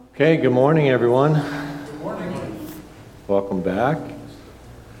Okay, good morning, everyone. Good morning. Welcome back.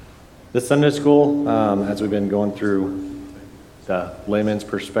 This Sunday school, as we've been going through the layman's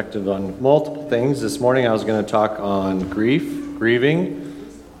perspective on multiple things, this morning I was going to talk on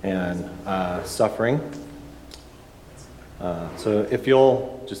grieving, and suffering. So if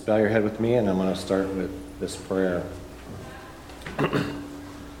you'll just bow your head with me, and I'm going to start with this prayer.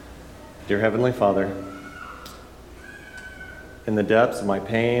 Dear Heavenly Father, in the depths of my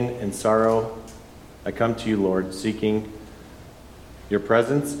pain and sorrow, I come to you, Lord, seeking your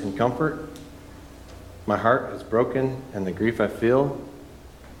presence and comfort. My heart is broken, and the grief I feel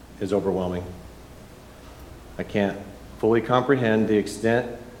is overwhelming. I can't fully comprehend the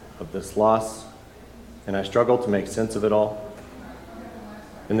extent of this loss, and I struggle to make sense of it all.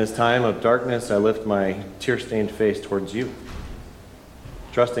 In this time of darkness, I lift my tear-stained face towards you,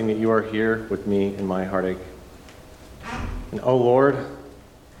 trusting that you are here with me in my heartache. And oh Lord,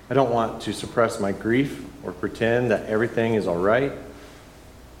 I don't want to suppress my grief or pretend that everything is all right.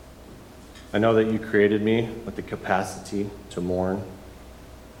 I know that you created me with the capacity to mourn,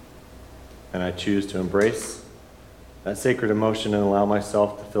 and I choose to embrace that sacred emotion and allow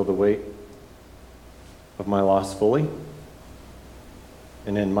myself to feel the weight of my loss fully.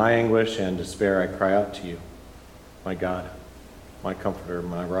 And in my anguish and despair, I cry out to you, my God, my comforter,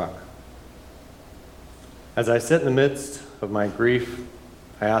 my rock. As I sit in the midst of my grief,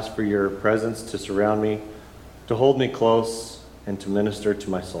 I ask for your presence to surround me, to hold me close, and to minister to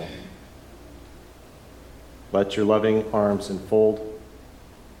my soul. Let your loving arms enfold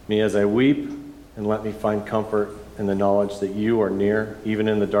me as I weep, and let me find comfort in the knowledge that you are near, even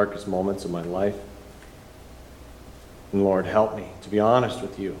in the darkest moments of my life. And Lord, help me to be honest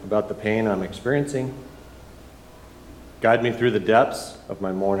with you about the pain I'm experiencing. Guide me through the depths of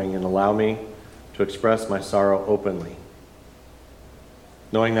my mourning and allow me to express my sorrow openly,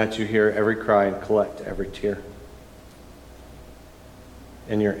 knowing that you hear every cry and collect every tear.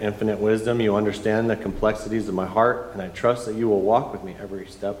 In your infinite wisdom, you understand the complexities of my heart, and I trust that you will walk with me every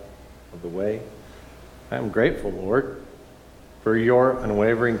step of the way. I am grateful, Lord, for your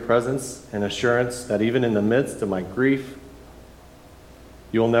unwavering presence and assurance that even in the midst of my grief,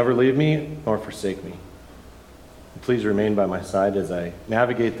 you will never leave me nor forsake me. Please remain by my side as I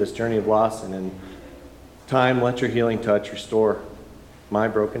navigate this journey of loss, and in time, let your healing touch restore my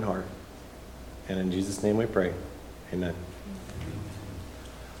broken heart. And in Jesus' name we pray. Amen.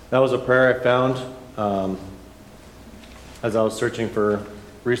 That was a prayer I found as I was searching for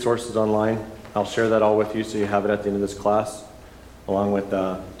resources online. I'll share that all with you so you have it at the end of this class, along with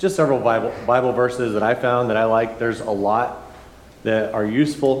just several Bible verses that I found that I like. There's a lot that are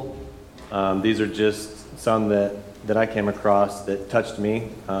useful. These are just some that I came across that touched me.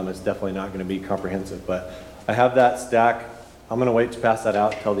 It's definitely not going to be comprehensive, but I have that stack. I'm going to wait to pass that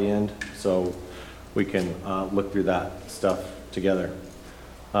out till the end so we can look through that stuff together.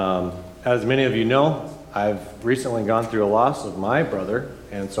 As many of you know, I've recently gone through a loss of my brother,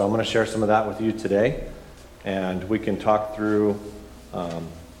 and so I'm going to share some of that with you today, and we can talk through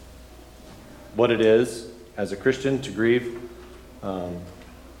what it is as a Christian to grieve.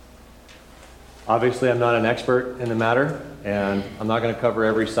 Obviously, I'm not an expert in the matter, and I'm not going to cover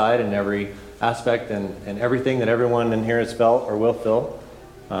every side and every aspect and everything that everyone in here has felt or will feel.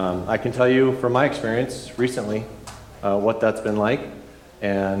 I can tell you from my experience recently what that's been like,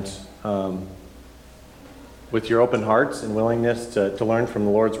 and with your open hearts and willingness to learn from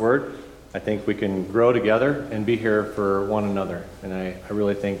the Lord's Word, I think we can grow together and be here for one another. And I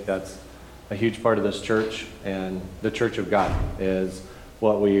really think that's a huge part of this church, and the church of God is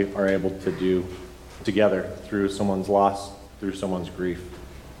what we are able to do together through someone's loss, through someone's grief.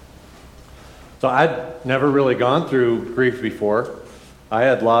 So I'd never really gone through grief before. I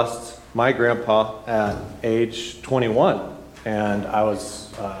had lost my grandpa at age 21, and I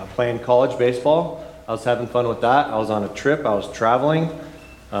was playing college baseball. I was having fun with that. I was on a trip. I was traveling,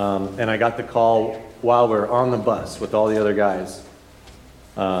 and I got the call while we were on the bus with all the other guys.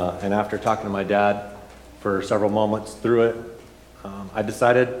 And after talking to my dad for several moments through it, I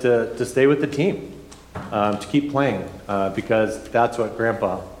decided to stay with the team, to keep playing, because that's what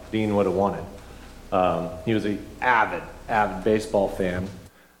Grandpa Dean would have wanted. He was an avid baseball fan,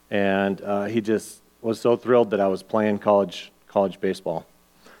 and he just was so thrilled that I was playing college baseball.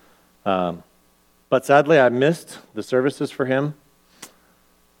 But sadly, I missed the services for him,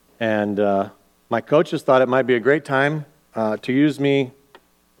 and my coaches thought it might be a great time to use me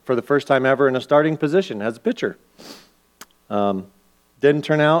for the first time ever in a starting position as a pitcher. Didn't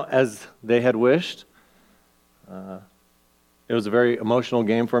turn out as they had wished. It was a very emotional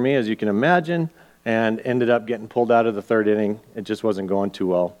game for me, as you can imagine, and ended up getting pulled out of the third inning. It just wasn't going too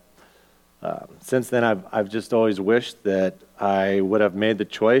well. Since then, I've just always wished that I would have made the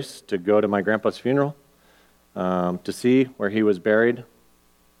choice to go to my grandpa's funeral, to see where he was buried.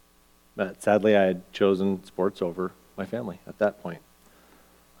 But sadly, I had chosen sports over my family at that point.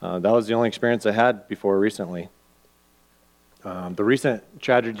 That was the only experience I had before recently. The recent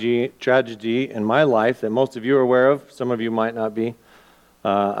tragedy in my life that most of you are aware of, some of you might not be,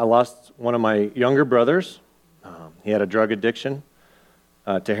 I lost one of my younger brothers. He had a drug addiction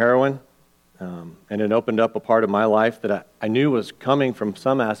to heroin, and it opened up a part of my life that I knew was coming from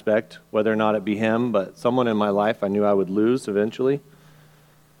some aspect, whether or not it be him, but someone in my life I knew I would lose eventually.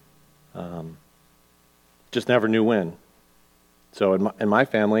 Just never knew when. So in my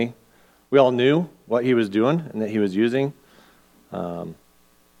family, we all knew what he was doing and that he was using.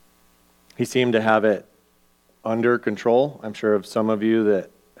 He seemed to have it under control. I'm sure of some of you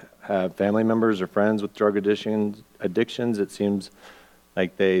that have family members or friends with drug addictions, it seems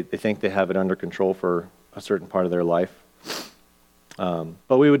like they think they have it under control for a certain part of their life.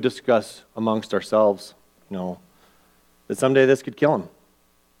 But we would discuss amongst ourselves, that someday this could kill him.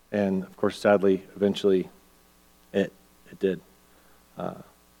 And of course, sadly, eventually it did.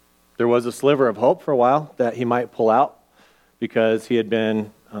 There was a sliver of hope for a while that he might pull out, because he had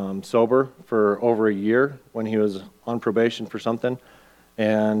been sober for over a year when he was on probation for something.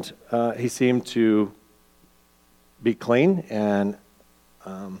 And he seemed to be clean, and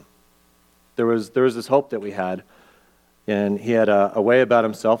there was this hope that we had. And he had a way about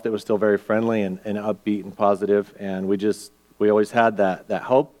himself that was still very friendly and upbeat and positive, and we always had that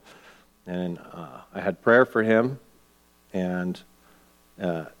hope. And I had prayer for him, and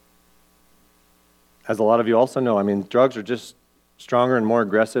as a lot of you also know, drugs are just stronger and more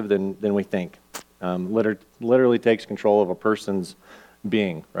aggressive than we think. Literally takes control of a person's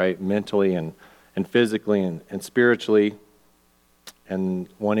being, right? Mentally and physically and spiritually. And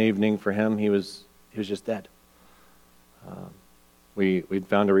one evening for him, he was just dead. We'd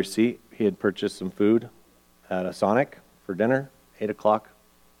found a receipt. He had purchased some food at a Sonic for dinner, 8 o'clock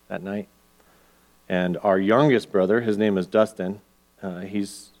that night. And our youngest brother, his name is Dustin.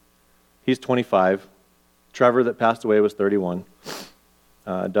 He's 25. Trevor, that passed away, was 31.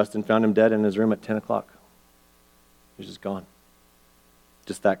 Dustin found him dead in his room at 10 o'clock. He was just gone.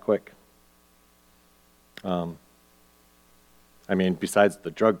 Just that quick. Besides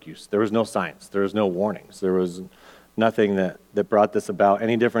the drug use, there was no signs. There was no warnings. There was nothing that brought this about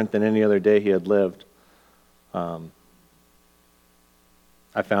any different than any other day he had lived. I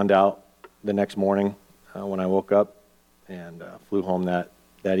found out the next morning when I woke up, and flew home that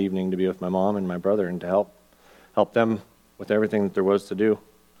evening to be with my mom and my brother and to help them with everything that there was to do.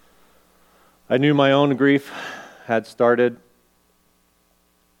 I knew my own grief had started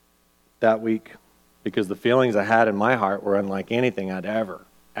that week, because the feelings I had in my heart were unlike anything I'd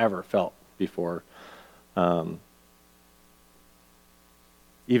ever felt before.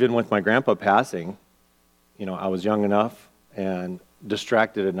 Even with my grandpa passing, I was young enough and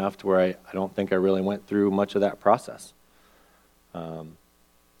distracted enough to where I don't think I really went through much of that process.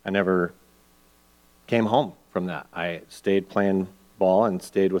 I never came home from that. I stayed playing ball and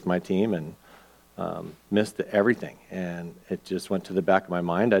stayed with my team, and missed everything. And it just went to the back of my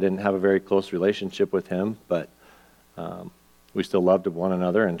mind. I didn't have a very close relationship with him, but we still loved one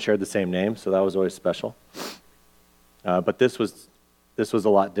another and shared the same name, so that was always special. But this was a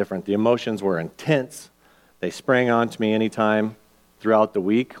lot different. The emotions were intense. They sprang onto me anytime throughout the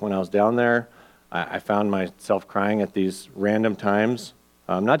week when I was down there. I found myself crying at these random times,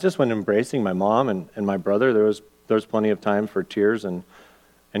 not just when embracing my mom and my brother. There was plenty of time for tears and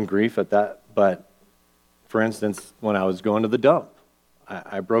grief at that. But for instance, when I was going to the dump,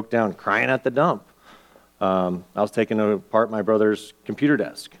 I broke down crying at the dump. I was taking apart my brother's computer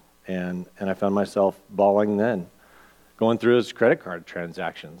desk, and I found myself bawling then, going through his credit card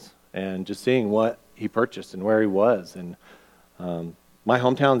transactions and just seeing what he purchased and where he was. And my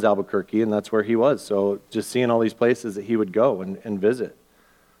hometown's Albuquerque, and that's where he was. So just seeing all these places that he would go and visit,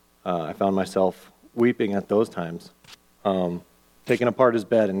 I found myself weeping at those times. Taking apart his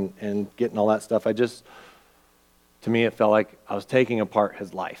bed and getting all that stuff. To me, it felt like I was taking apart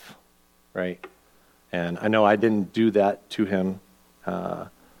his life, right? And I know I didn't do that to him,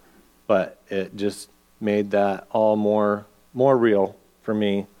 but it just made that all more real for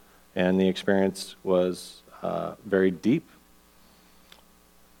me, and the experience was very deep.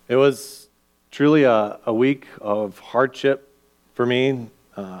 It was truly a week of hardship for me,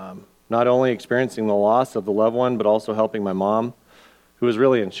 not only experiencing the loss of the loved one, but also helping my mom, who was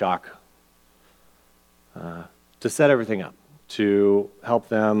really in shock, to set everything up, to help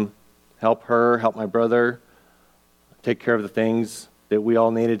her, help my brother, take care of the things that we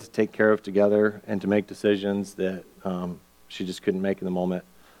all needed to take care of together and to make decisions that she just couldn't make in the moment.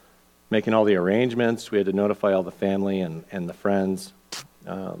 Making all the arrangements, we had to notify all the family and the friends.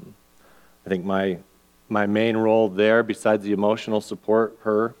 I think my main role there, besides the emotional support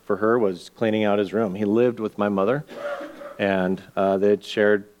for her, was cleaning out his room. He lived with my mother, and they had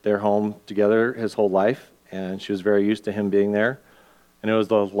shared their home together his whole life, and she was very used to him being there. And it was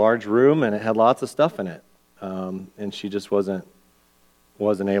a large room, and it had lots of stuff in it. And she just wasn't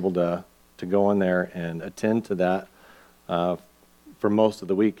able to go in there and attend to that for most of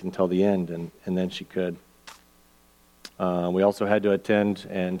the week until the end, and then she could. We also had to attend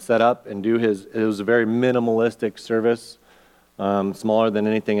and set up and do it was a very minimalistic service, smaller than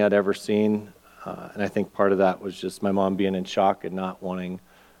anything I'd ever seen. And I think part of that was just my mom being in shock and not wanting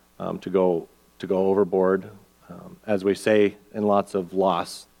to go overboard. As we say in lots of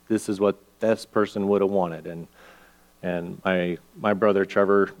loss, this is what this person would have wanted. And my brother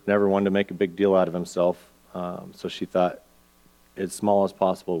Trevor never wanted to make a big deal out of himself, so she thought as small as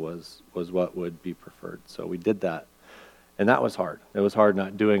possible was what would be preferred. So we did that, and that was hard. It was hard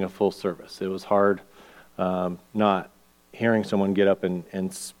not doing a full service. It was hard not hearing someone get up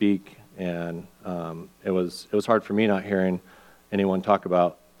and speak, and it was hard for me not hearing anyone talk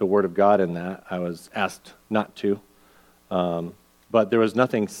about the Word of God in that. I was asked not to, but there was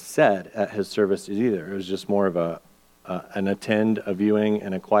nothing said at his services either. It was just more of an attend, a viewing,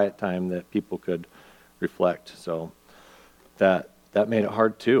 and a quiet time that people could reflect. So that made it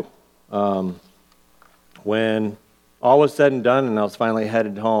hard too. When all was said and done and I was finally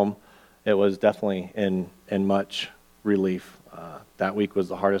headed home, it was definitely in much relief. That week was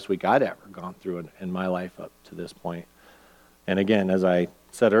the hardest week I'd ever gone through in my life up to this point. And again, as I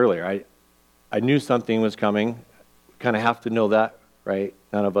said earlier, I knew something was coming. We kind of have to know that, right?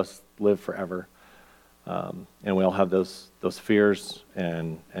 None of us live forever. And we all have those fears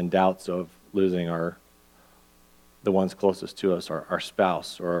and doubts of losing the ones closest to us, our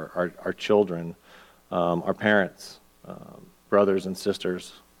spouse or our children, our parents, brothers and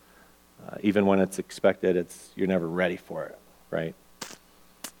sisters. Even when it's expected, you're never ready for it, right?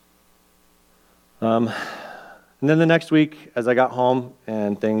 And then the next week, as I got home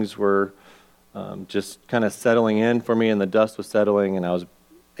and things were just kind of settling in for me, and the dust was settling, and I was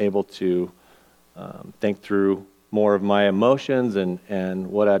able to think through more of my emotions and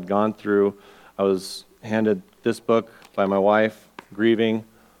what I'd gone through, I was handed this book by my wife, Grieving,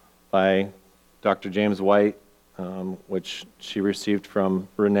 by Dr. James White, which she received from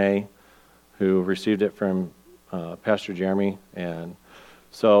Renee, who received it from Pastor Jeremy. And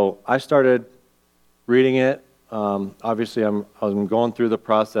so I started reading it. Obviously, I was going through the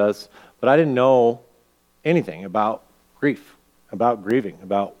process, but I didn't know anything about grief, about grieving,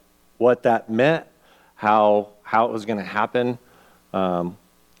 about what that meant, how it was going to happen. A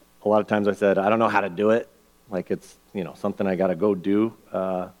lot of times I said, I don't know how to do it. Like it's something I got to go do.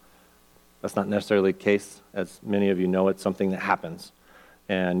 That's not necessarily the case. As many of you know, it's something that happens,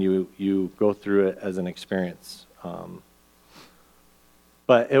 and you go through it as an experience.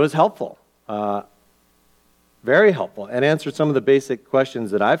 But it was helpful, very helpful, and answered some of the basic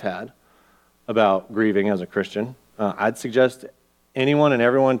questions that I've had about grieving as a Christian. I'd suggest anyone and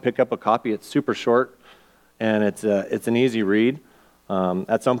everyone pick up a copy. It's super short, and it's an easy read.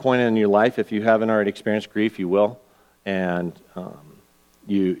 At some point in your life, if you haven't already experienced grief, you will, and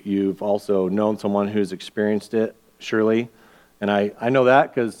you've also known someone who's experienced it, surely. And I know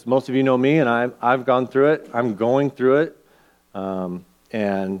that because most of you know me, and I've gone through it. I'm going through it,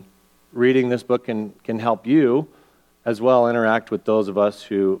 and reading this book can help you as well interact with those of us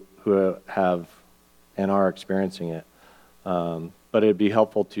who have and are experiencing it. But it'd be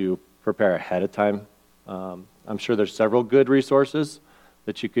helpful to prepare ahead of time. I'm sure there's several good resources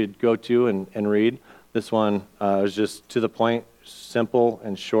that you could go to and read. This one is just to the point, simple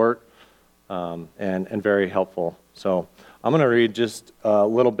and short, and very helpful. So I'm going to read just a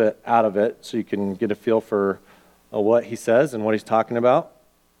little bit out of it so you can get a feel for what he says and what he's talking about.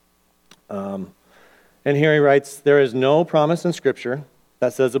 And here he writes, there is no promise in Scripture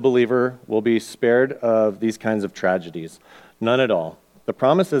that says a believer will be spared of these kinds of tragedies. None at all. The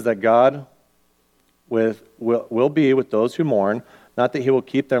promise is that God will be with those who mourn, not that he will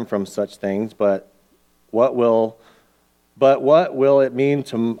keep them from such things, but what will it mean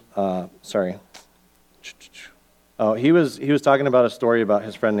to, he was talking about a story about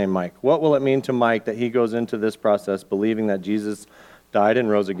his friend named Mike. What will it mean to Mike that he goes into this process believing that Jesus died and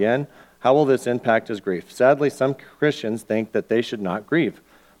rose again? How will this impact his grief? Sadly, some Christians think that they should not grieve.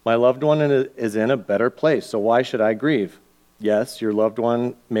 My loved one is in a better place, so why should I grieve? Yes, your loved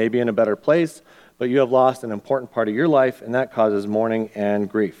one may be in a better place, but you have lost an important part of your life, and that causes mourning and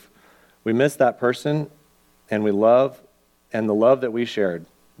grief. We miss that person, and the love that we shared.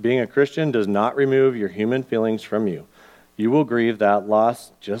 Being a Christian does not remove your human feelings from you. You will grieve that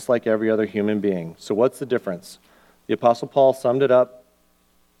loss just like every other human being. So what's the difference? The Apostle Paul summed up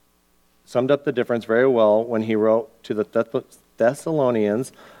the difference very well when he wrote to the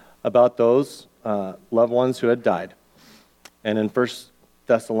Thessalonians about those loved ones who had died. And in 1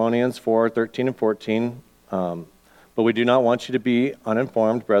 Thessalonians 4:13 and 14, but we do not want you to be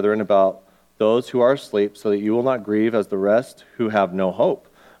uninformed, brethren, about those who are asleep, so that you will not grieve as the rest who have no hope.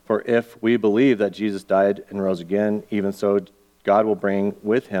 For if we believe that Jesus died and rose again, even so God will bring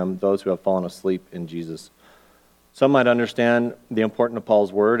with him those who have fallen asleep in Jesus. Some might understand the importance of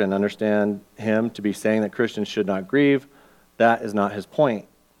Paul's word and understand him to be saying that Christians should not grieve. That is not his point.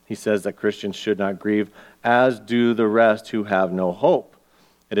 He says that Christians should not grieve, as do the rest who have no hope.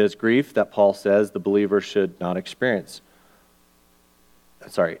 It is grief that Paul says the believer should not experience.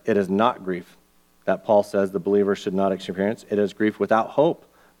 It is not grief that Paul says the believer should not experience. It is grief without hope.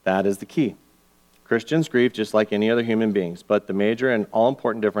 That is the key. Christians grieve just like any other human beings, but the major and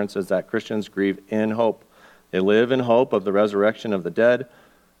all-important difference is that Christians grieve in hope. They live in hope of the resurrection of the dead,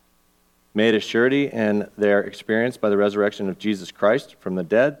 made a surety in their experience by the resurrection of Jesus Christ from the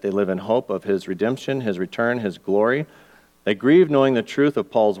dead. They live in hope of his redemption, his return, his glory. They grieve knowing the truth of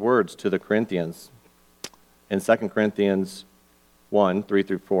Paul's words to the Corinthians. In 2 Corinthians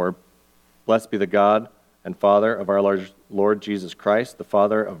 1:3-4, blessed be the God and Father of our Lord Jesus Christ, the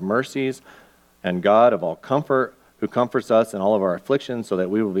Father of mercies and God of all comfort, who comforts us in all of our afflictions, so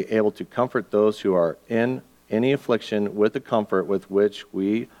that we will be able to comfort those who are in any affliction with the comfort with which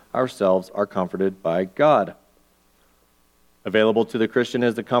we ourselves are comforted by God. Available to the Christian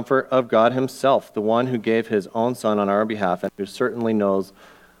is the comfort of God himself, the one who gave his own Son on our behalf, and who certainly knows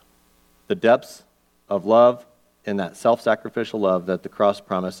the depths of love in that self-sacrificial love that the cross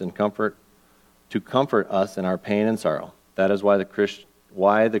promised and to comfort us in our pain and sorrow. That is why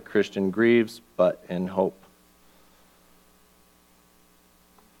the Christian grieves, but in hope.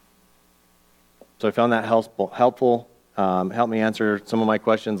 So I found that helpful. Helped me answer some of my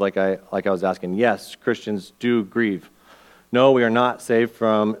questions like I was asking. Yes, Christians do grieve. No, we are not saved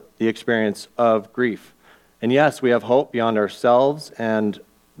from the experience of grief. And yes, we have hope beyond ourselves and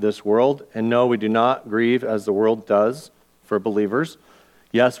this world. And no, we do not grieve as the world does for believers.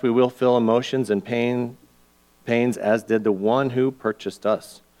 Yes, we will feel emotions and pains as did the one who purchased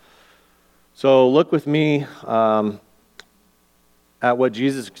us. So look with me at what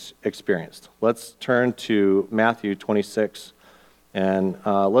Jesus experienced. Let's turn to Matthew 26, and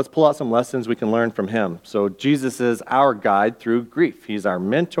let's pull out some lessons we can learn from him. So Jesus is our guide through grief. He's our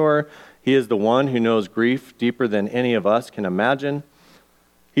mentor. He is the one who knows grief deeper than any of us can imagine.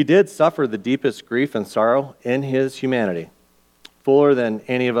 He did suffer the deepest grief and sorrow in his humanity, fuller than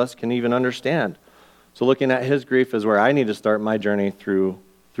any of us can even understand. So looking at his grief is where I need to start my journey through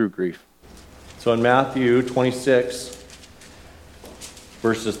grief. So in Matthew 26,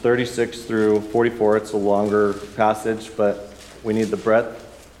 verses 36 through 44, it's a longer passage, but we need the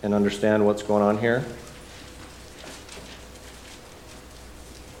breadth and understand what's going on here.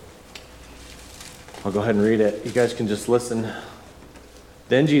 I'll go ahead and read it. You guys can just listen.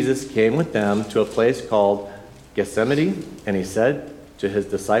 Then Jesus came with them to a place called Gethsemane, and he said to his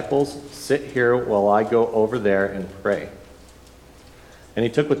disciples, "Sit here while I go over there and pray." And he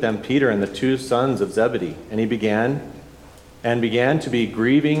took with them Peter and the two sons of Zebedee, and he began to be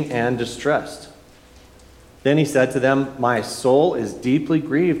grieving and distressed. Then he said to them, "My soul is deeply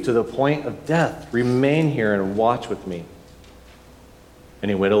grieved to the point of death. Remain here and watch with me."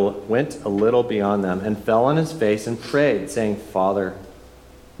 And he went a little beyond them and fell on his face and prayed, saying, "Father,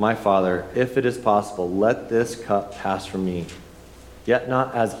 my Father, if it is possible, let this cup pass from me. Yet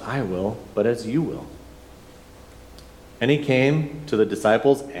not as I will, but as you will." And he came to the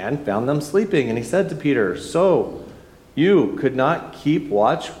disciples and found them sleeping. And he said to Peter, "So you could not keep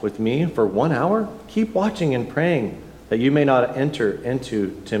watch with me for 1 hour? Keep watching and praying, that you may not enter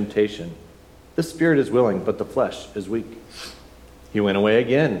into temptation. The spirit is willing, but the flesh is weak." He went away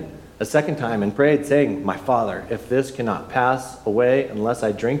again a second time and prayed, saying, "My Father, if this cannot pass away unless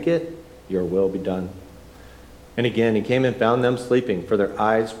I drink it, your will be done." And again he came and found them sleeping, for their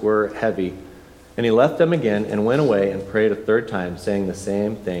eyes were heavy. And he left them again and went away and prayed a third time, saying the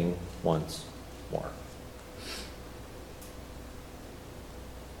same thing once more.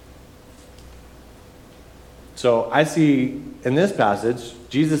 So I see in this passage,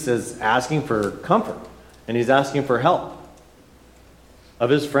 Jesus is asking for comfort, and he's asking for help of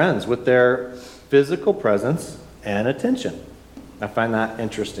his friends with their physical presence and attention. I find that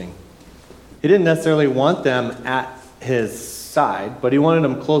interesting. He didn't necessarily want them at his side, but he wanted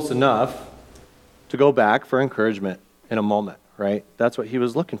them close enough to go back for encouragement in a moment, right? That's what he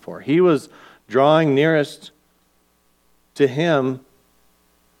was looking for. He was drawing nearest to him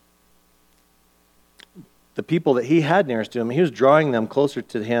the people that he had nearest to him. He was drawing them closer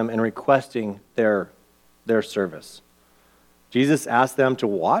to him and requesting their service. Jesus asked them to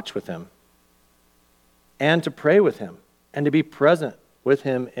watch with him and to pray with him and to be present with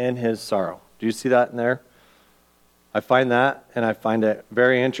him in his sorrow. Do you see that in there? I find that, and I find it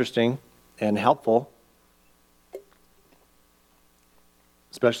very interesting and helpful,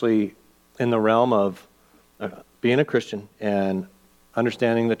 especially in the realm of being a Christian and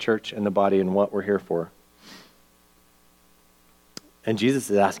understanding the church and the body and what we're here for. And Jesus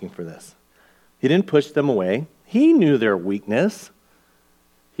is asking for this. He didn't push them away. He knew their weakness.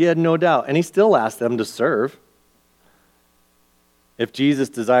 He had no doubt. And he still asked them to serve. If Jesus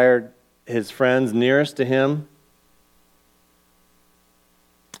desired his friends nearest to him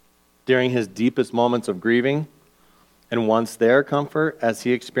during his deepest moments of grieving and wants their comfort as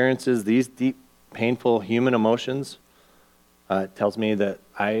he experiences these deep, painful human emotions, it tells me that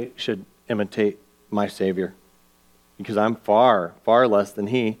I should imitate my Savior, because I'm far, far less than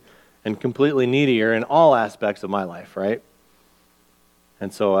he and completely needier in all aspects of my life, right?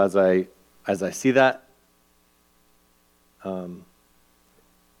 And so as I see that, it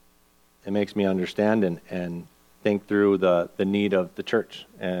makes me understand and think through the need of the church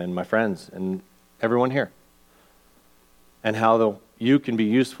and my friends and everyone here, and how you can be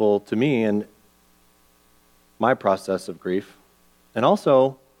useful to me in my process of grief, and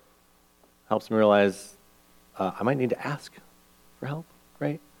also helps me realize I might need to ask for help,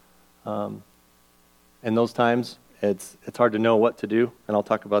 right? In those times, it's hard to know what to do, and I'll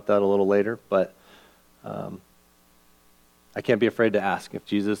talk about that a little later, but I can't be afraid to ask. If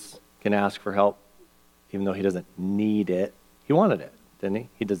Jesus can ask for help, even though he doesn't need it, he wanted it, didn't he?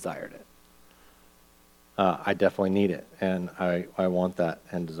 He desired it. I definitely need it, and I want that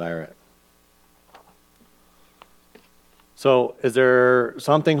and desire it. So is there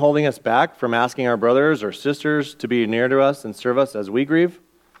something holding us back from asking our brothers or sisters to be near to us and serve us as we grieve?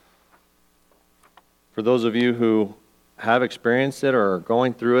 For those of you who have experienced it or are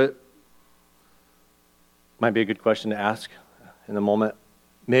going through it, might be a good question to ask in the moment.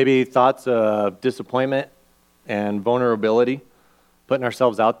 Maybe thoughts of disappointment and vulnerability, putting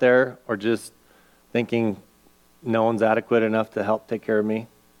ourselves out there, or just thinking no one's adequate enough to help take care of me.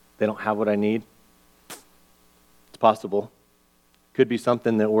 They don't have what I need. It's possible. Could be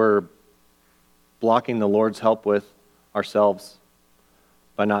something that we're blocking the Lord's help with ourselves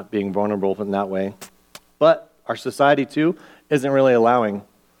by not being vulnerable in that way. But our society, too, isn't really allowing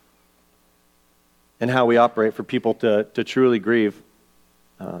in how we operate for people to truly grieve.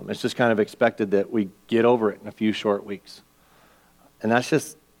 It's just kind of expected that we get over it in a few short weeks. And that's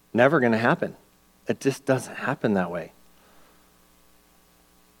just never going to happen. It just doesn't happen that way.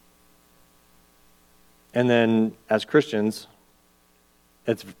 And then as Christians,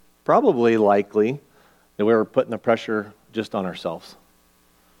 it's probably likely that we're putting the pressure just on ourselves.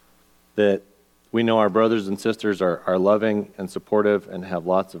 That we know our brothers and sisters are loving and supportive and have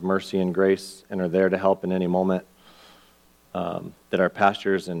lots of mercy and grace and are there to help in any moment. That our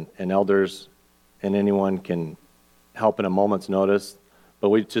pastors and elders and anyone can help in a moment's notice. But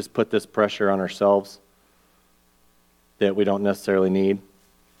we just put this pressure on ourselves that we don't necessarily need.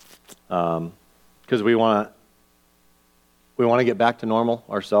 Because we want to get back to normal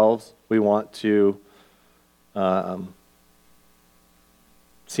ourselves. We want to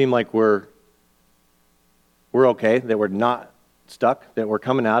seem like we're okay, that we're not stuck, that we're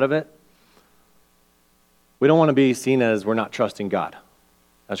coming out of it. We don't want to be seen as we're not trusting God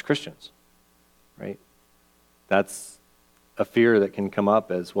as Christians, right? That's a fear that can come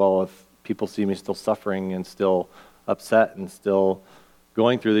up as well if people see me still suffering and still upset and still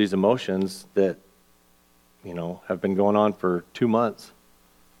going through these emotions that, have been going on for 2 months.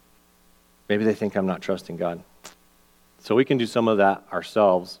 Maybe they think I'm not trusting God. So we can do some of that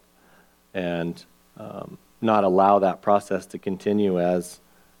ourselves and not allow that process to continue as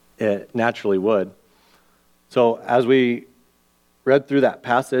it naturally would. So as we read through that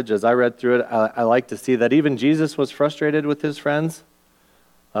passage, as I read through it, I like to see that even Jesus was frustrated with his friends,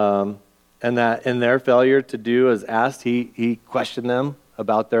 and that in their failure to do as asked, he questioned them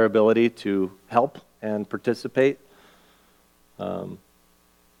about their ability to help and participate.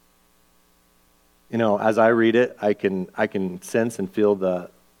 As I read it, I can sense and feel the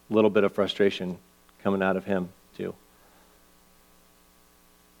little bit of frustration coming out of him too.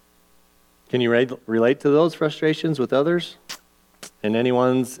 Can you relate to those frustrations with others? In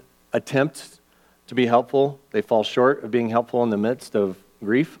anyone's attempt to be helpful, they fall short of being helpful in the midst of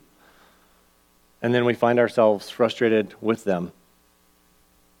grief. And then we find ourselves frustrated with them.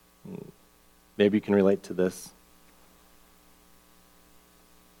 Maybe you can relate to this.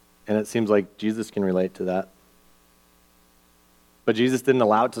 And it seems like Jesus can relate to that. But Jesus didn't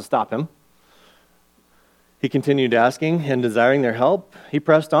allow it to stop him. He continued asking and desiring their help. He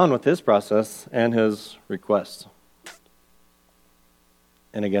pressed on with his process and his requests.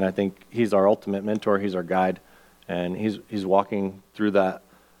 And again, I think he's our ultimate mentor. He's our guide. And he's walking through that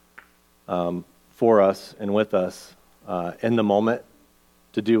for us and with us in the moment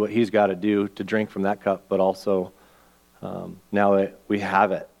to do what he's got to do to drink from that cup, but also now that we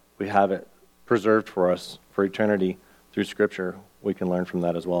have it preserved for us for eternity through Scripture, we can learn from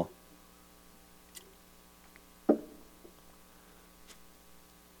that as well.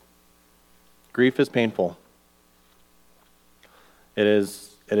 Grief is painful. It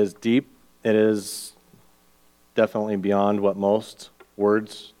is deep. It is definitely beyond what most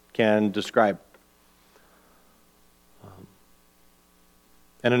words can describe.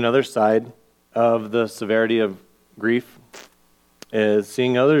 And another side of the severity of grief is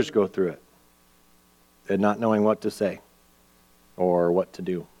seeing others go through it and not knowing what to say or what to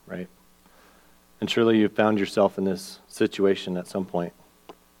do, right? And surely you've found yourself in this situation at some point.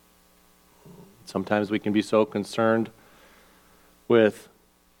 Sometimes we can be so concerned with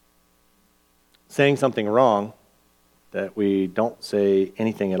saying something wrong that we don't say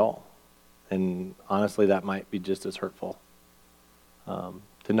anything at all. And honestly, that might be just as hurtful.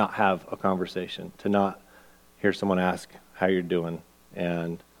 To not have a conversation, to not hear someone ask how you're doing,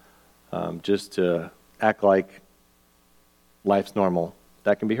 and just to act like life's normal.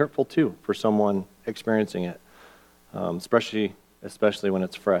 That can be hurtful too for someone experiencing it, especially when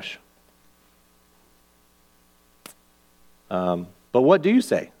it's fresh. But what do you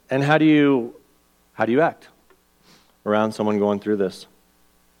say, and how do you act around someone going through this?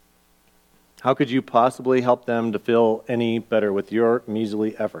 How could you possibly help them to feel any better with your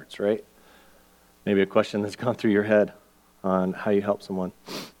measly efforts, right? Maybe a question that's gone through your head on how you help someone.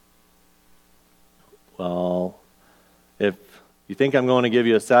 Well, if you think I'm going to give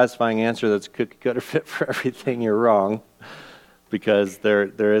you a satisfying answer that's cookie cutter fit for everything, you're wrong, because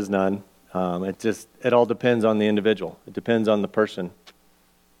there is none. It all depends on the individual. It depends on the person.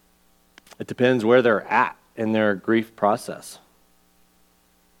 It depends where they're at in their grief process.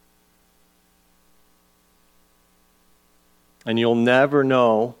 And you'll never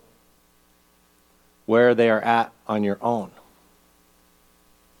know where they are at on your own.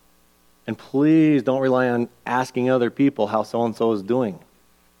 And please don't rely on asking other people how so-and-so is doing.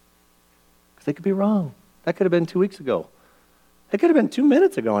 Because they could be wrong. That could have been 2 weeks ago. That could have been 2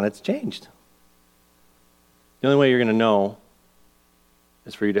 minutes ago, and it's changed. The only way you're going to know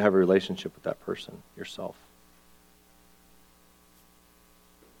is for you to have a relationship with that person yourself.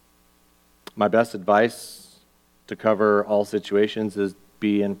 My best advice to cover all situations is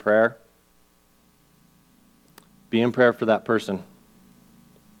be in prayer. Be in prayer for that person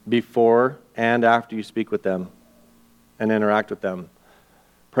before and after you speak with them and interact with them.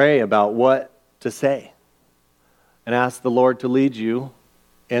 Pray about what to say and ask the Lord to lead you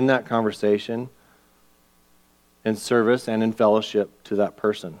in that conversation, in service and in fellowship to that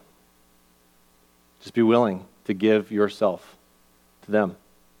person. Just be willing to give yourself to them.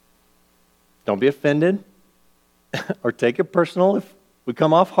 Don't be offended or take it personal if we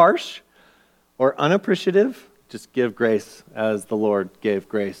come off harsh or unappreciative. Just give grace as the Lord gave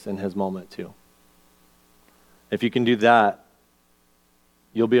grace in his moment too. If you can do that,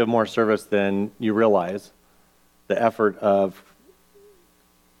 you'll be of more service than you realize. The effort of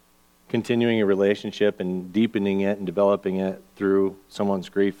continuing a relationship and deepening it and developing it through someone's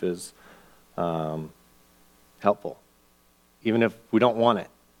grief is helpful, even if we don't want it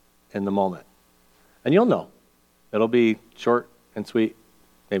in the moment. And you'll know. It'll be short and sweet,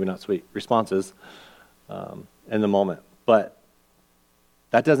 maybe not sweet, responses in the moment. But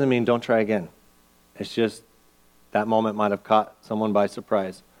that doesn't mean don't try again. It's just that moment might have caught someone by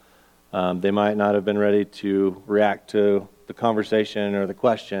surprise. They might not have been ready to react to the conversation or the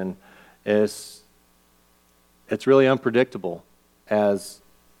question. It's really unpredictable, as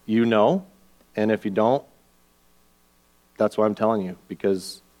you know. And if you don't, that's why I'm telling you,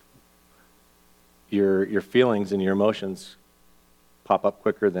 because your feelings and your emotions pop up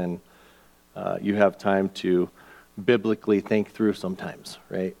quicker than you have time to biblically think through sometimes,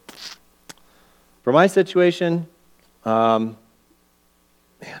 right? For my situation, it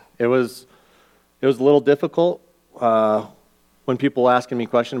was a little difficult when people asking me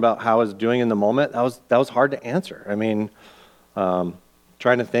questions about how I was doing in the moment. That was hard to answer. I mean,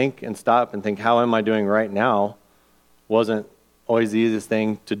 trying to think and stop and think, how am I doing right now, wasn't always the easiest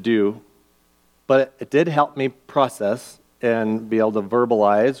thing to do. But it did help me process and be able to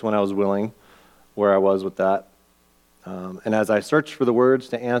verbalize when I was willing where I was with that. And as I searched for the words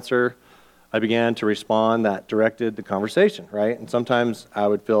to answer, I began to respond that directed the conversation, right? And sometimes I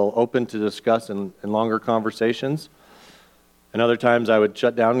would feel open to discuss in longer conversations. And other times I would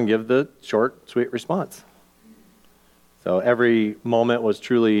shut down and give the short, sweet response. So every moment was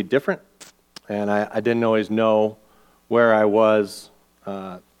truly different. And I didn't always know where I was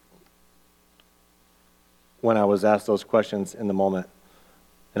when I was asked those questions in the moment.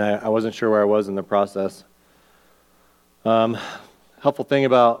 And I wasn't sure where I was in the process. Helpful thing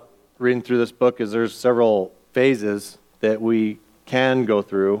about reading through this book is there's several phases that we can go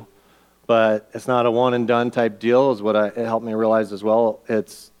through, but it's not a one and done type deal is what it helped me realize as well.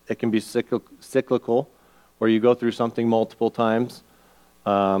 It can be cyclical, where you go through something multiple times,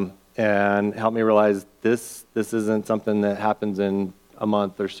 and help me realize this isn't something that happens in a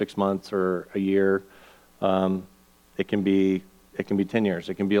month or 6 months or a year. It can be 10 years.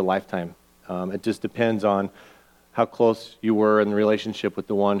 It can be a lifetime. It just depends on how close you were in the relationship with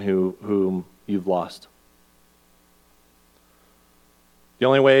the one whom you've lost. The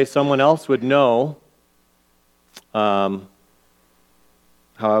only way someone else would know how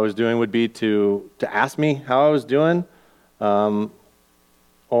I was doing would be to ask me how I was doing, or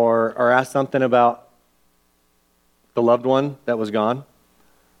ask something about the loved one that was gone.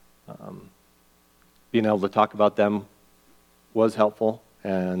 Being able to talk about them was helpful,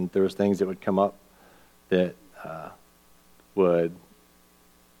 and there was things that would come up that would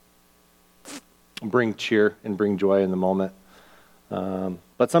bring cheer and bring joy in the moment.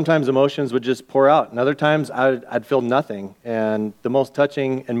 But sometimes emotions would just pour out, and other times I'd feel nothing. And the most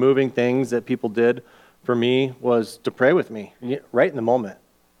touching and moving things that people did for me was to pray with me right in the moment.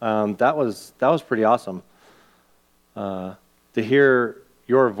 That was pretty awesome. To hear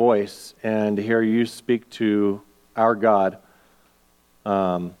your voice and to hear you speak to our God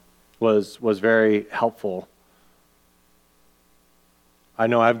was very helpful. I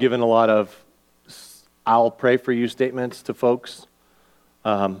know I've given a lot of "I'll pray for you" statements to folks.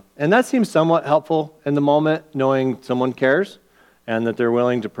 And that seems somewhat helpful in the moment, knowing someone cares and that they're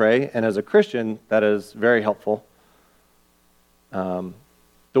willing to pray. And as a Christian, that is very helpful. The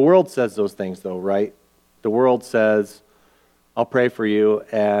world says those things, though, right? The world says, "I'll pray for you."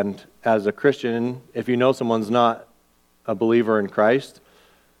 And as a Christian, if you know someone's not a believer in Christ,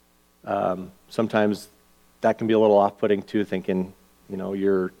 sometimes that can be a little off-putting too, thinking,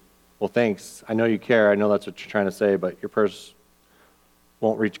 well, thanks. I know you care. I know that's what you're trying to say, but your prayers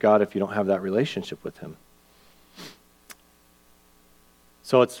won't reach God if you don't have that relationship with Him.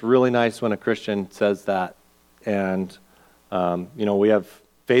 So it's really nice when a Christian says that. And, we have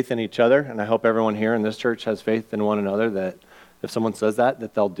faith in each other, and I hope everyone here in this church has faith in one another, that if someone says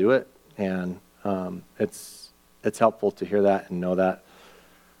that they'll do it. And it's helpful to hear that and know that.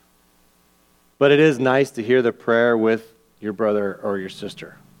 But it is nice to hear the prayer with your brother or your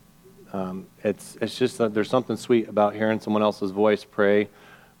sister. It's just that there's something sweet about hearing someone else's voice pray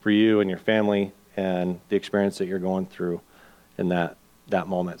for you and your family and the experience that you're going through in that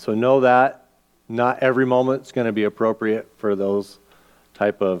moment. So know that not every moment is going to be appropriate for those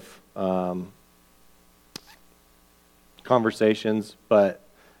type of conversations, but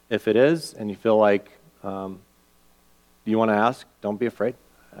if it is and you feel like you want to ask, don't be afraid.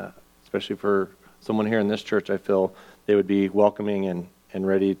 Especially for someone here in this church, I feel they would be welcoming and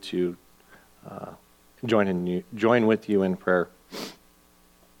ready to join with you in prayer.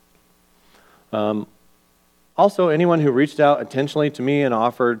 Also, anyone who reached out intentionally to me and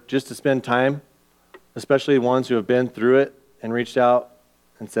offered just to spend time, especially ones who have been through it and reached out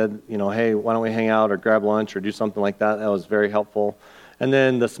and said, hey, why don't we hang out or grab lunch or do something like that? That was very helpful. And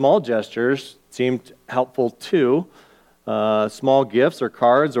then the small gestures seemed helpful too. Small gifts or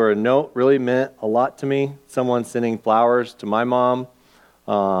cards or a note really meant a lot to me. Someone sending flowers to my mom,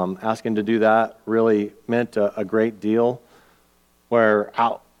 asking to do that really meant a great deal. Where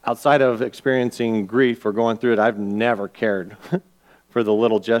outside of experiencing grief or going through it, I've never cared for the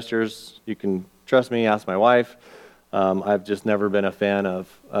little gestures. You can trust me, ask my wife. I've just never been a fan of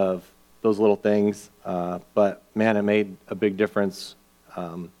those little things. But man, it made a big difference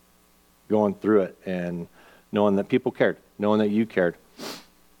going through it and knowing that people cared, knowing that you cared.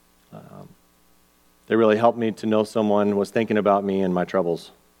 They really helped me to know someone was thinking about me and my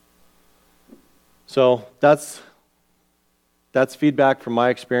troubles. So that's feedback from my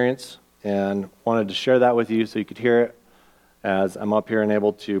experience, and wanted to share that with you so you could hear it as I'm up here and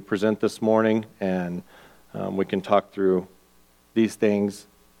able to present this morning, and we can talk through these things.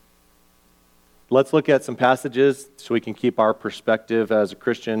 Let's look at some passages so we can keep our perspective as a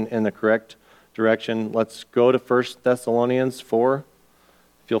Christian in the correct direction. Let's go to 1 Thessalonians 4.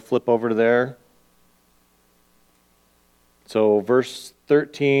 If you'll flip over to there. So verse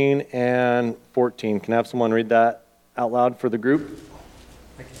 13 and 14. Can I have someone read that out loud for the group?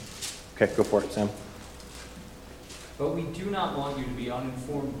 I can. Okay, go for it, Sam. But we do not want you to be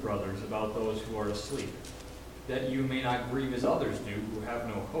uninformed, brothers, about those who are asleep, that you may not grieve as others do who have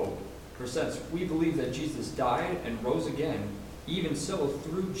no hope. For since we believe that Jesus died and rose again, even so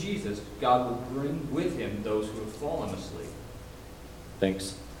through Jesus God will bring with him those who have fallen asleep.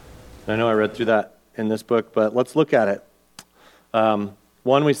 Thanks. I know I read through that in this book, but let's look at it.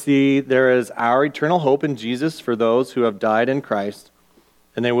 One, we see there is our eternal hope in Jesus for those who have died in Christ,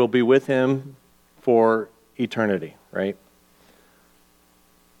 and they will be with him for eternity, right?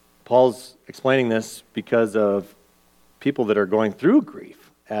 Paul's explaining this because of people that are going through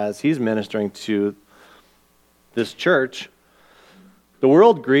grief as he's ministering to this church. The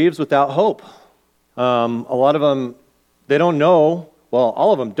world grieves without hope. A lot of them, they don't know, well,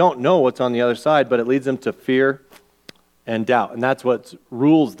 all of them don't know what's on the other side, but it leads them to fear and doubt. And that's what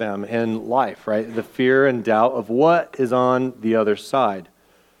rules them in life, right? The fear and doubt of what is on the other side.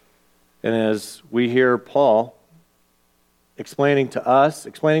 And as we hear Paul explaining to us,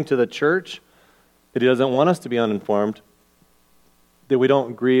 explaining to the church, that he doesn't want us to be uninformed, that we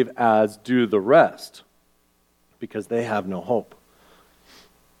don't grieve as do the rest, because they have no hope.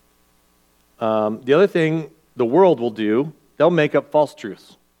 The other thing the world will do, they'll make up false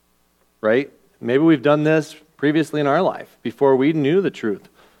truths, right? Maybe we've done this previously in our life, before we knew the truth.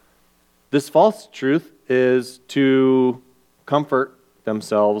 This false truth is to comfort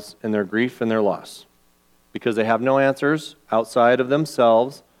themselves in their grief and their loss, because they have no answers outside of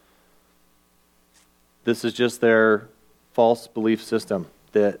themselves. This is just their false belief system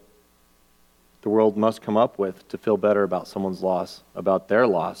that the world must come up with to feel better about someone's loss, about their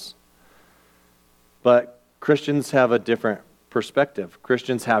loss. But Christians have a different perspective.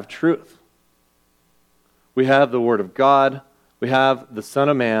 Christians have truth. We have the Word of God. We have the Son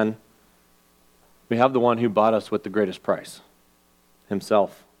of Man. We have the one who bought us with the greatest price,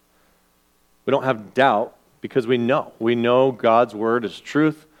 himself. We don't have doubt because we know. We know God's Word is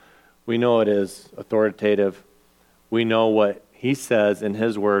truth. We know it is authoritative. We know what he says in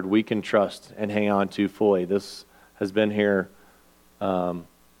his Word we can trust and hang on to fully. This has been here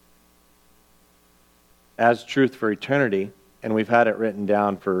as truth for eternity, and we've had it written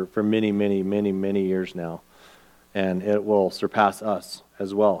down for many, many, many, many years now. And it will surpass us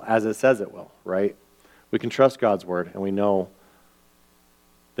as well, as it says it will, right? We can trust God's Word, and we know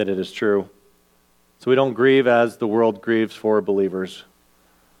that it is true. So we don't grieve as the world grieves for believers.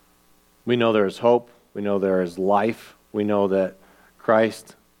 We know there is hope. We know there is life. We know that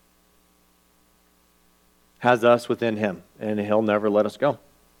Christ has us within him, and he'll never let us go.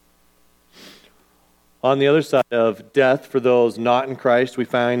 On the other side of death, for those not in Christ, we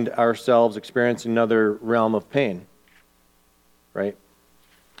find ourselves experiencing another realm of pain, right?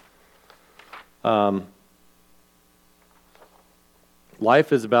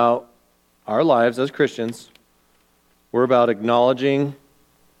 Life is about our lives as Christians. We're about acknowledging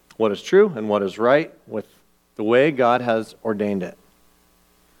what is true and what is right with the way God has ordained it.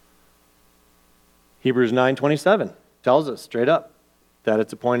 Hebrews 9:27 tells us straight up that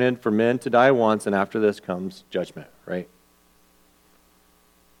it's appointed for men to die once, and after this comes judgment, right?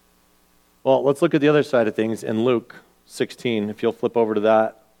 Well, let's look at the other side of things in Luke 16. If you'll flip over to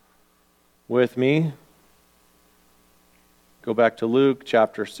that with me. Go back to Luke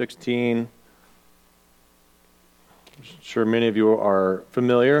chapter 16. I'm sure many of you are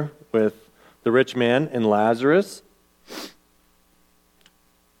familiar with the rich man and Lazarus.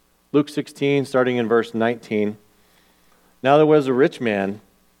 Luke 16, starting in verse 19. Now there was a rich man,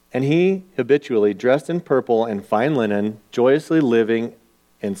 and he habitually dressed in purple and fine linen, joyously living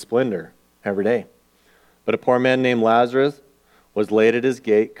in splendor every day. But a poor man named Lazarus was laid at his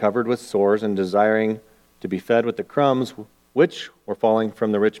gate, covered with sores, and desiring to be fed with the crumbs which were falling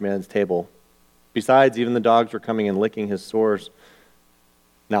from the rich man's table. Besides, even the dogs were coming and licking his sores.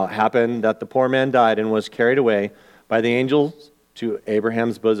 Now it happened that the poor man died and was carried away by the angels to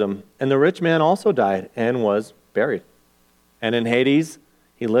Abraham's bosom. And the rich man also died and was buried. And in Hades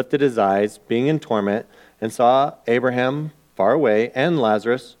he lifted his eyes, being in torment, and saw Abraham far away and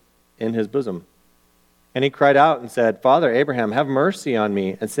Lazarus in his bosom. And he cried out and said, Father Abraham, have mercy on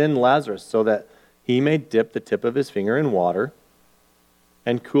me, and send Lazarus, so that he may dip the tip of his finger in water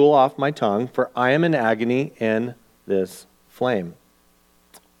and cool off my tongue, for I am in agony in this flame.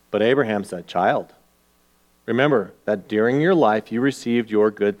 But Abraham said, Child, Remember that during your life you received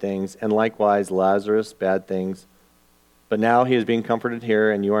your good things, and likewise Lazarus bad things. But now he is being comforted here,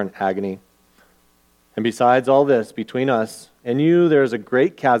 and you are in agony. And besides all this, between us and you there is a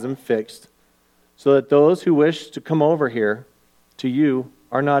great chasm fixed, so that those who wish to come over here to you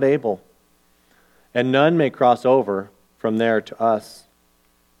are not able, and none may cross over from there to us.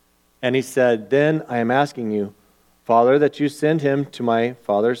 And he said, Then I am asking you, Father, that you send him to my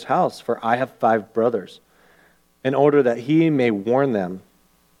father's house, for I have 5 brothers, in order that he may warn them,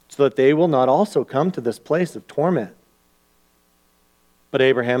 so that they will not also come to this place of torment. But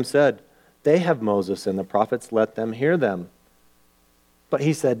Abraham said, They have Moses and the prophets, let them hear them. But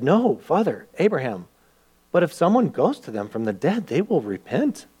he said, No, Father, Abraham, but if someone goes to them from the dead, they will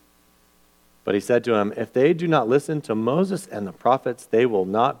repent. But he said to him, If they do not listen to Moses and the prophets, they will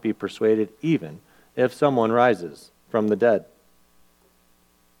not be persuaded, even if someone rises from the dead.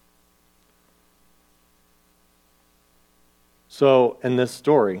 So, in this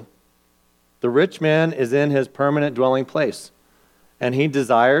story, the rich man is in his permanent dwelling place, and he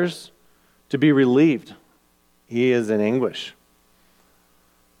desires to be relieved. He is in anguish.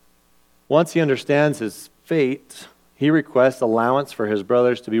 Once he understands his fate, he requests allowance for his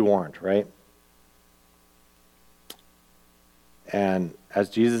brothers to be warned, right? And as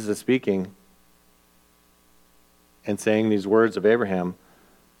Jesus is speaking and saying these words of Abraham,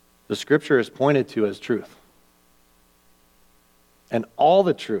 the scripture is pointed to as truth. And all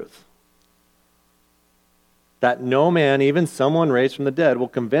the truth. That no man, even someone raised from the dead, will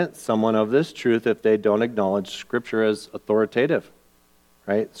convince someone of this truth if they don't acknowledge Scripture as authoritative.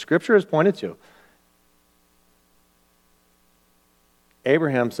 Right? Scripture is pointed to.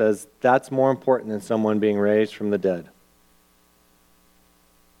 Abraham says that's more important than someone being raised from the dead.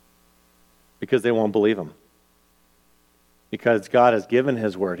 Because they won't believe him. Because God has given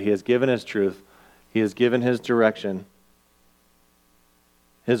his word. He has given his truth. He has given his direction.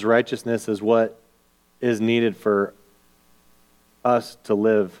 His righteousness is what is needed for us to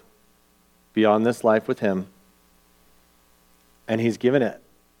live beyond this life with him. And he's given it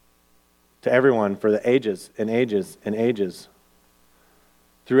to everyone for the ages and ages and ages.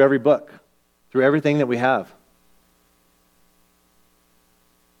 Through every book. Through everything that we have.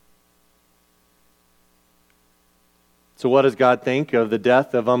 So what does God think of the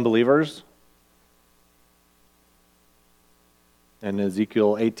death of unbelievers? In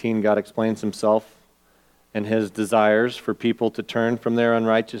Ezekiel 18, God explains himself and his desires for people to turn from their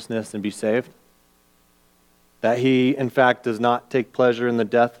unrighteousness and be saved. That he, in fact, does not take pleasure in the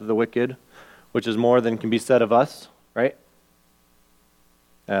death of the wicked, which is more than can be said of us, right?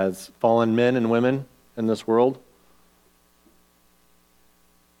 As fallen men and women in this world,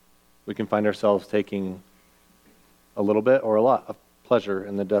 we can find ourselves taking a little bit or a lot of pleasure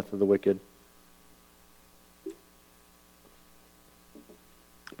in the death of the wicked.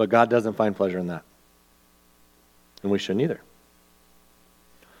 But God doesn't find pleasure in that. And we shouldn't either.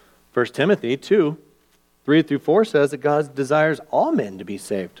 1 Timothy 2, 3-4 says that God desires all men to be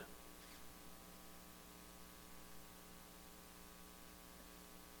saved.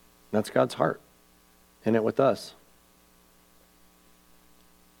 That's God's heart in it with us.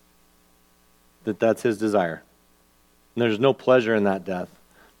 That's his desire. And there's no pleasure in that death.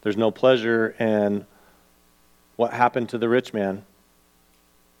 There's no pleasure in what happened to the rich man.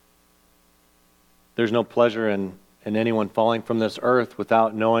 There's no pleasure in anyone falling from this earth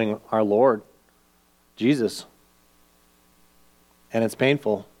without knowing our Lord, Jesus. And it's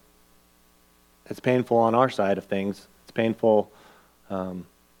painful. It's painful on our side of things. It's painful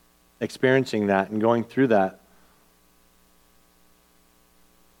experiencing that and going through that.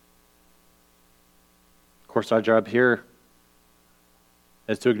 Of course, our job here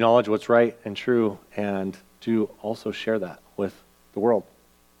is to acknowledge what's right and true and to also share that with the world,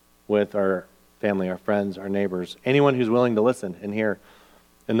 with our family, our friends, our neighbors, anyone who's willing to listen and hear.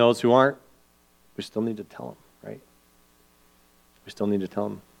 And those who aren't, we still need to tell them, right? We still need to tell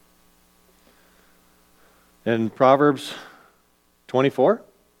them. In Proverbs 24,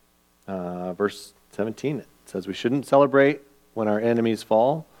 verse 17, it says we shouldn't celebrate when our enemies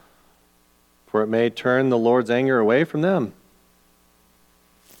fall, for it may turn the Lord's anger away from them.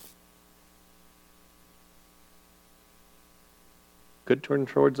 Could turn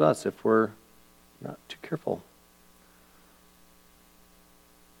towards us if we're not too careful.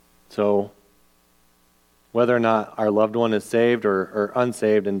 So, whether or not our loved one is saved or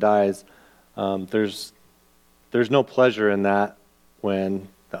unsaved and dies, there's no pleasure in that when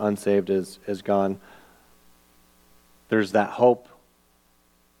the unsaved is gone. There's that hope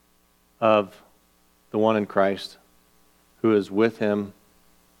of the one in Christ who is with him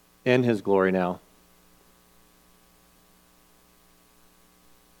in his glory now.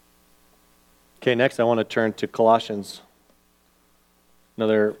 Okay, next I want to turn to Colossians.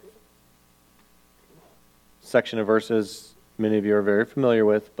 Another section of verses many of you are very familiar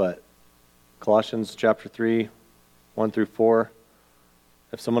with, but Colossians chapter 3, 1 through 4.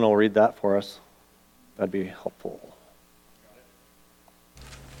 If someone will read that for us, that'd be helpful.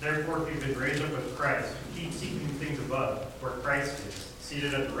 Therefore, if you've been raised up with Christ, keep seeking things above, where Christ is,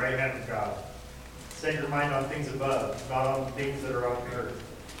 seated at the right hand of God. Set your mind on things above, not on things that are on earth.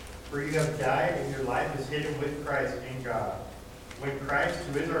 For you have died, and your life is hidden with Christ in God. When Christ,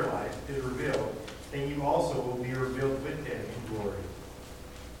 who is our life, is revealed, then you also will be revealed with him in glory.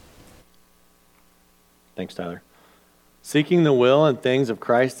 Thanks, Tyler. Seeking the will and things of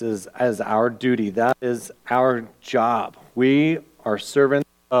Christ is as our duty. That is our job. We are servants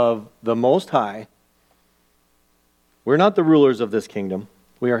of the Most High. We're not the rulers of this kingdom.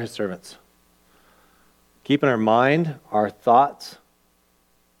 We are his servants. Keeping our mind, our thoughts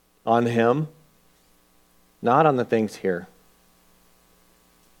on him, not on the things here,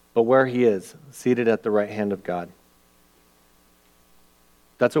 but where he is, seated at the right hand of God.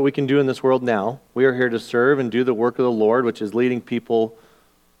 That's what we can do in this world now. We are here to serve and do the work of the Lord, which is leading people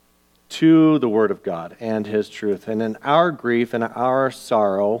to the Word of God and his truth. And in our grief and our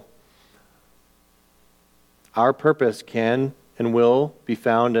sorrow, our purpose can and will be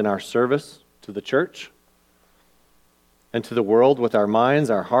found in our service to the church and to the world with our minds,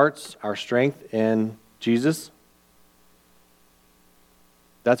 our hearts, our strength in Jesus.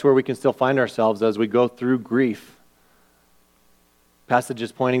 That's where we can still find ourselves as we go through grief.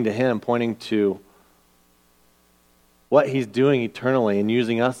 Passages pointing to him, pointing to what he's doing eternally and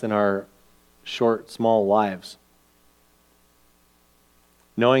using us in our short, small lives.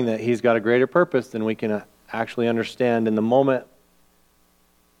 Knowing that he's got a greater purpose than we can actually understand in the moment.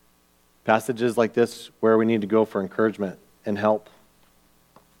 Passages like this where we need to go for encouragement and help.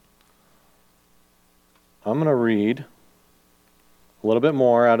 I'm going to read a little bit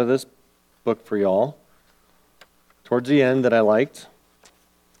more out of this book for y'all towards the end that I liked.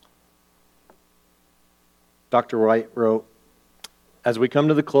 Dr. White wrote, as we come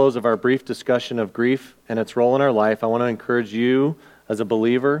to the close of our brief discussion of grief and its role in our life, I want to encourage you as a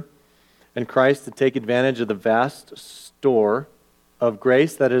believer in Christ to take advantage of the vast store of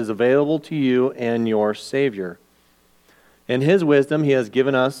grace that is available to you and your Savior. In his wisdom, he has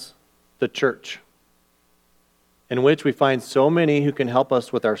given us the church, in which we find so many who can help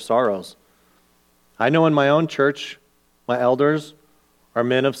us with our sorrows. I know in my own church, my elders are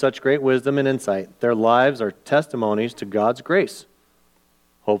men of such great wisdom and insight. Their lives are testimonies to God's grace.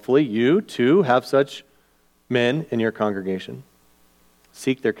 Hopefully you, too, have such men in your congregation.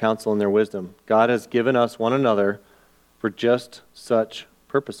 Seek their counsel and their wisdom. God has given us one another for just such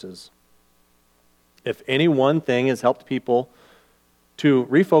purposes. If any one thing has helped people to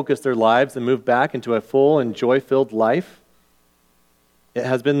refocus their lives and move back into a full and joy-filled life, it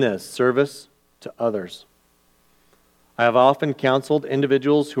has been this: service to others. I have often counseled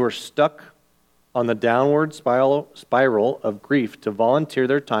individuals who are stuck on the downward spiral of grief to volunteer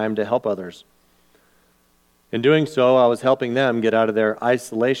their time to help others. In doing so, I was helping them get out of their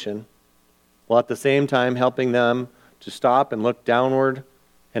isolation, while at the same time helping them to stop and look downward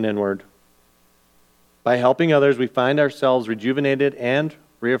and inward. By helping others, we find ourselves rejuvenated and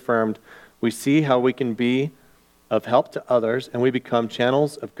reaffirmed. We see how we can be of help to others, and we become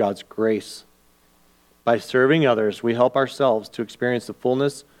channels of God's grace. By serving others, we help ourselves to experience the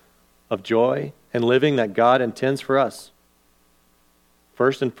fullness of joy and living that God intends for us.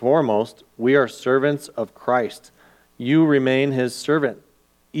 First and foremost, we are servants of Christ. You remain his servant,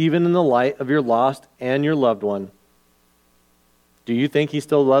 even in the light of your lost and your loved one. Do you think he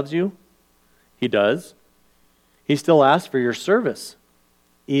still loves you? He does. He still asks for your service,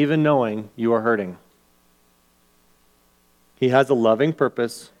 even knowing you are hurting. He has a loving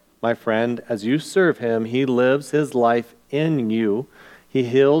purpose, my friend. As you serve him, he lives his life in you. He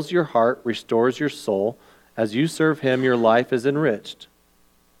heals your heart, restores your soul. As you serve him, your life is enriched.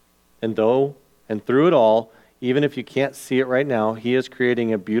 And through it all, even if you can't see it right now, he is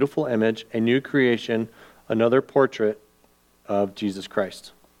creating a beautiful image, a new creation, another portrait of Jesus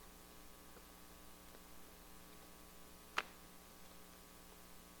Christ.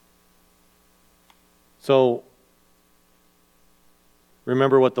 So,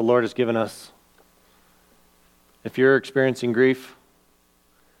 remember what the Lord has given us. If you're experiencing grief,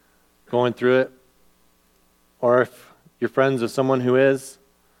 going through it, or if you're friends with someone who is,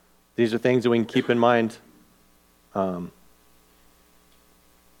 these are things that we can keep in mind. The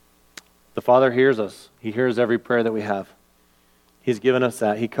Father hears us. He hears every prayer that we have. He's given us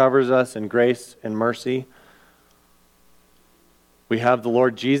that. He covers us in grace and mercy. We have the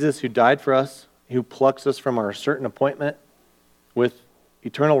Lord Jesus who died for us, who plucks us from our certain appointment with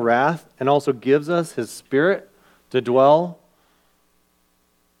eternal wrath and also gives us his Spirit to dwell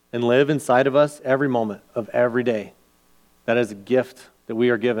and live inside of us every moment of every day. That is a gift that we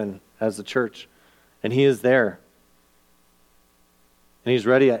are given as a church. And he is there. And he's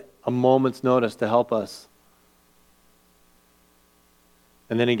ready at a moment's notice to help us.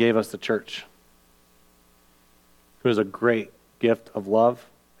 And then he gave us the church, who is a great gift of love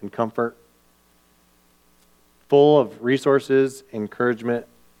and comfort, full of resources, encouragement,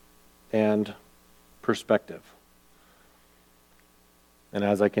 and perspective. And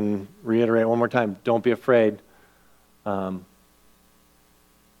as I can reiterate one more time, don't be afraid to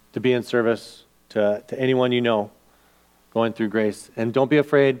be in service to anyone you know going through grace. And don't be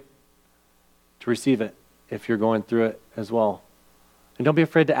afraid to receive it if you're going through it as well. And don't be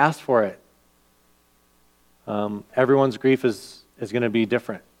afraid to ask for it. Everyone's grief is going to be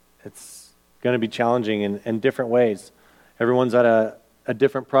different. It's going to be challenging in different ways. Everyone's at a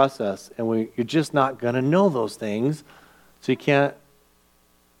different process, and you're just not going to know those things, so you can't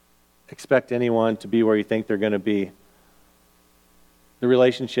expect anyone to be where you think they're going to be. The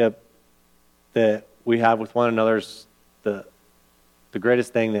relationship that we have with one another is the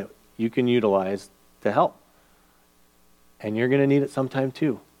greatest thing that you can utilize to help. And you're going to need it sometime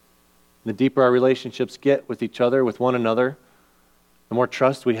too. The deeper our relationships get with each other, with one another, the more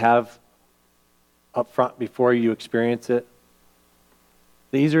trust we have up front before you experience it,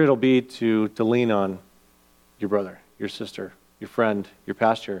 the easier it'll be to lean on your brother, your sister, your friend, your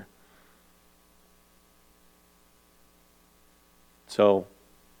pastor. So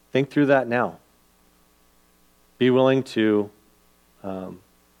think through that now. Be willing to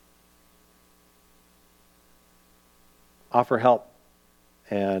offer help.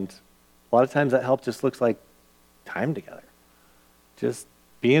 And a lot of times that help just looks like time together. Just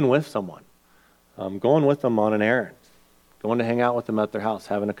being with someone. Going with them on an errand. Going to hang out with them at their house,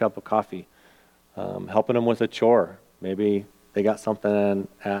 having a cup of coffee. Helping them with a chore. Maybe they got something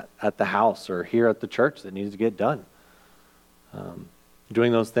at the house or here at the church that needs to get done.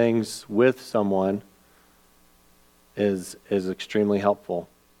 Doing those things with someone is extremely helpful.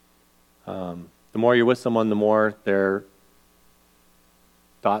 The more you're with someone, the more their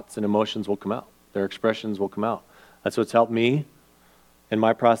thoughts and emotions will come out. Their expressions will come out. That's what's helped me in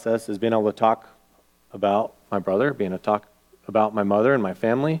my process, is being able to talk about my brother, being able to talk about my mother and my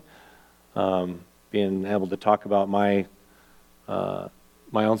family, being able to talk about my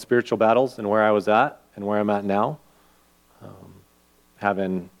own spiritual battles and where I was at and where I'm at now.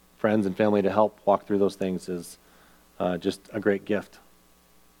 Having friends and family to help walk through those things is just a great gift.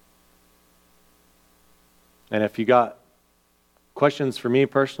 And if you got questions for me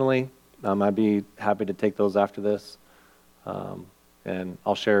personally, I'd be happy to take those after this. And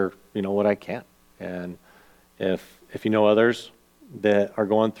I'll share, what I can. And if you know others that are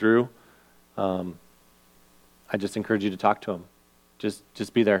going through, I just encourage you to talk to them.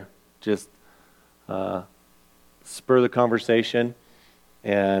 Just be there. Just spur the conversation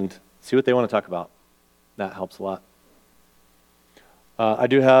and see what they want to talk about. That helps a lot. I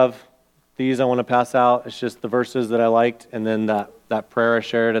do have these I want to pass out. It's just the verses that I liked, and then that prayer I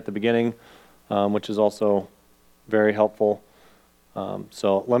shared at the beginning, which is also very helpful.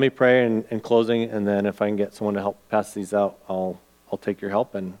 So let me pray in closing, and then if I can get someone to help pass these out, I'll take your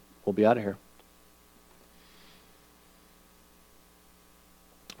help, and we'll be out of here.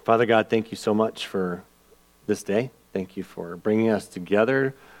 Father God, thank you so much for this day. Thank you for bringing us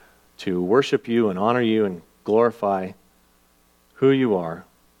together to worship you and honor you and glorify who you are.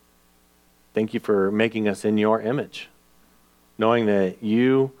 Thank you for making us in your image, knowing that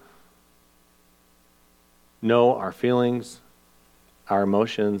you know our feelings, our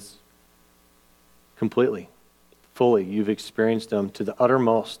emotions completely, fully. You've experienced them to the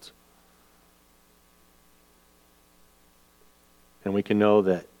uttermost. And we can know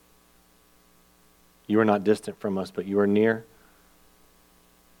that you are not distant from us, but you are near.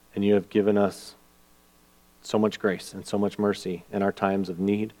 And you have given us so much grace and so much mercy in our times of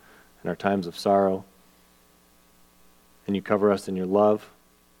need, in our times of sorrow. And you cover us in your love.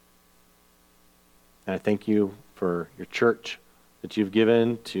 And I thank you for your church that you've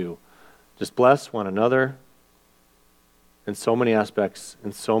given to just bless one another in so many aspects,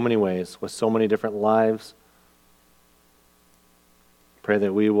 in so many ways, with so many different lives. Pray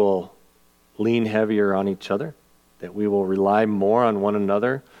that we will lean heavier on each other, that we will rely more on one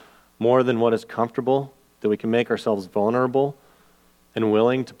another, more than what is comfortable, that we can make ourselves vulnerable and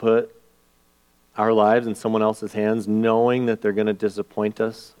willing to put our lives in someone else's hands, knowing that they're going to disappoint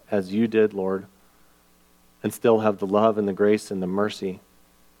us as you did, Lord, and still have the love and the grace and the mercy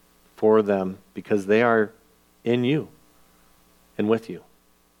for them because they are in you and with you.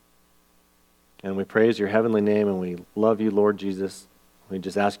 And we praise your heavenly name, and we love you, Lord Jesus. We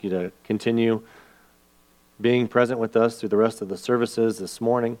just ask you to continue being present with us through the rest of the services this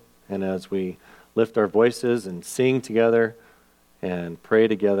morning, and as we lift our voices and sing together and pray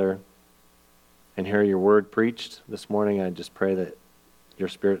together and hear your word preached this morning, I just pray that your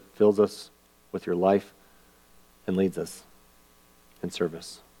Spirit fills us with your life and leads us in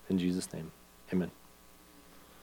service. In Jesus' name, amen.